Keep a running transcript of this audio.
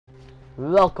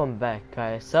Welcome back,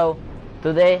 guys. So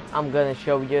today I'm gonna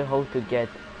show you how to get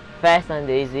fast and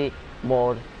easy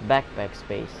more backpack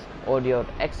space or your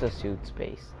exosuit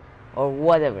space or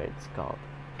whatever it's called.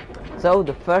 So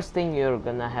the first thing you're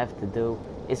gonna have to do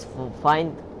is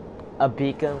find a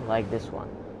beacon like this one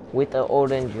with an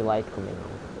orange light coming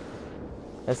on.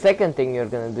 The second thing you're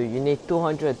gonna do, you need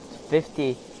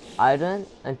 250 iron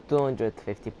and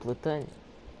 250 plutonium,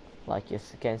 like you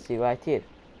can see right here.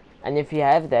 And if you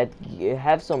have that, you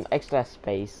have some extra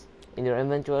space in your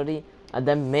inventory, and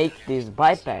then make these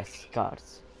bypass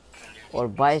cards or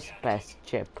bypass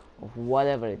chip or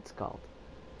whatever it's called,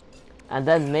 and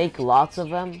then make lots of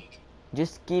them.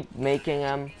 Just keep making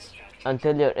them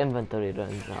until your inventory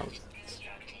runs out.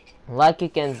 Like you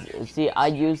can see, I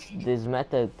used this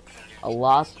method a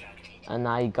lot and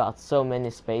I got so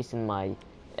many space in my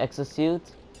exosuit.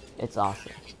 It's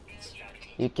awesome.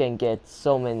 You can get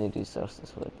so many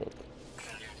resources with it,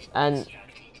 and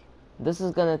this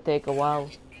is gonna take a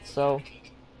while, so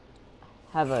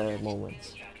have a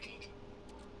moment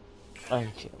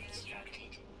and chill.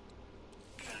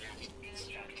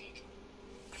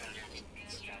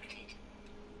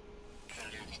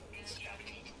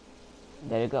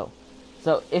 There you go.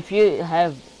 So if you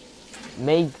have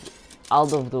made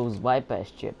out of those bypass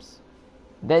chips,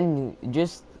 then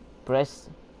just press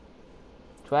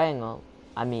triangle,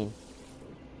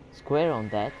 square on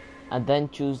that, and then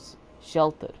choose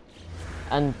shelter,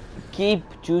 and keep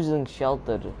choosing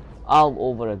shelter all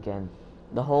over again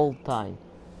the whole time.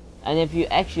 And if you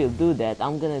actually do that,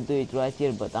 I'm gonna do it right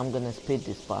here, but I'm gonna speed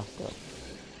this part up.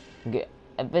 Okay,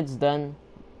 if it's done,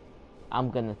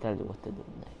 I'm gonna tell you what to do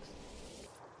next.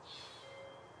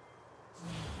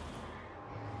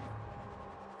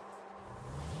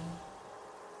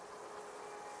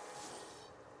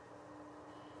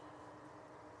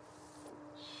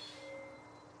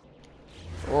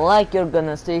 Like you're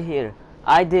gonna see here,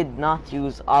 I did not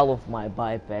use all of my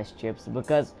bypass chips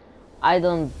because I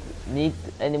don't need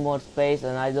any more space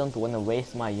and I don't want to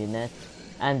waste my units.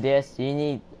 And yes, you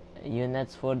need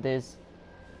units for this,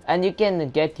 and you can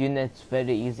get units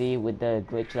very easy with the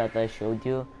glitch that I showed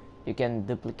you. You can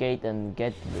duplicate and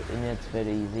get units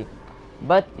very easy,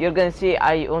 but you're gonna see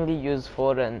I only use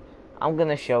 4, and I'm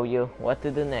gonna show you what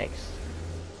to do next.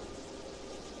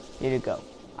 Here you go.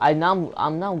 I'm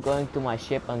now going to my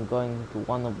ship and going to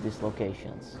one of these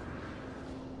locations.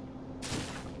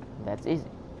 That's easy.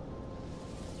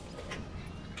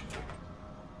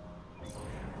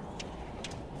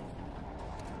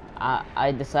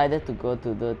 I decided to go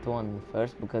to that one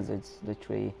first because it's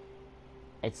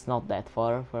not that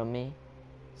far from me.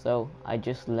 So I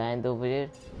just land over here.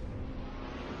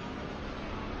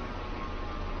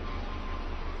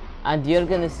 And you're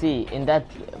gonna see in that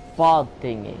pod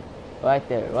thingy right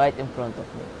there, right in front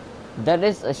of me, there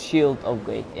is a shield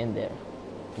upgrade in there.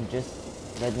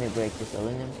 Just let me break this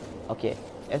aluminum. Okay,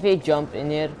 if you jump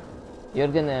in here, you're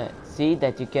gonna see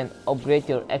that you can upgrade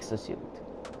your exosuit,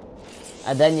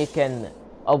 and then you can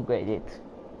upgrade it.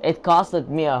 It costed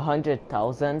me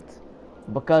 100,000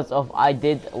 because of I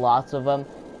did lots of them.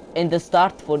 In the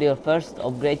start, for your first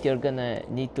upgrade, you're gonna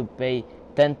need to pay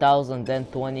 10,000, then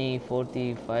 20,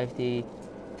 40, 50.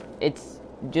 It's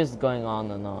just going on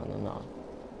and on and on.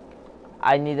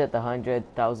 I needed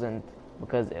 100,000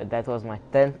 because that was my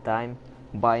 10th time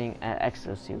buying an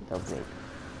exosuit upgrade.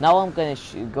 Now I'm gonna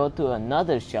go to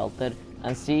another shelter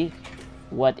and see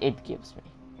what it gives me.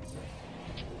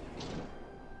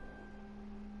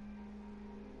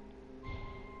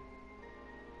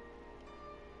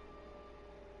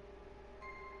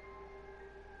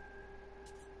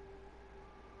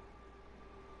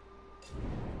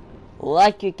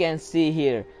 Like you can see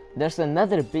here, there's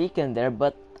another beacon there,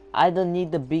 but I don't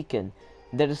need the beacon.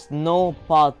 There's no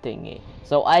pod thingy,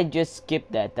 so I just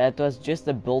skipped that. That was just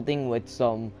a building with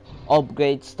some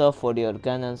upgrade stuff for your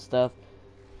gun and stuff,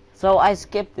 so I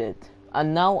skipped it.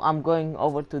 And now I'm going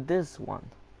over to this one.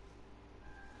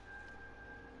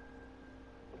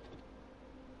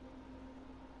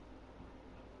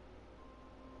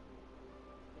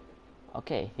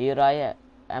 Okay, here I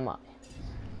am.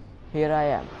 Here I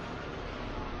am.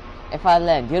 If I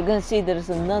land, you're gonna see there's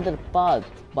another pod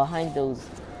behind those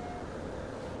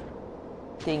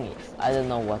thingies. I don't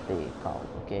know what they call,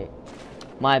 okay?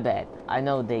 My bad. I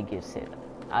know they give it.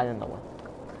 I don't know what they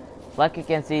call. Like you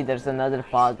can see, there's another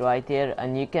pod right here,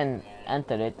 and you can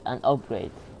enter it and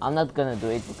upgrade. I'm not gonna do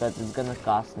it because it's gonna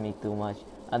cost me too much,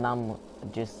 and I'm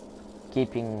just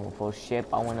keeping for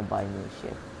ship. I wanna buy a new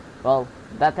ship. Well,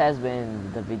 that has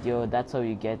been the video. That's how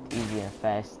you get easy and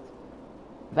fast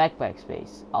backpack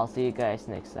space. I'll see you guys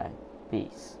next time.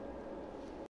 Peace.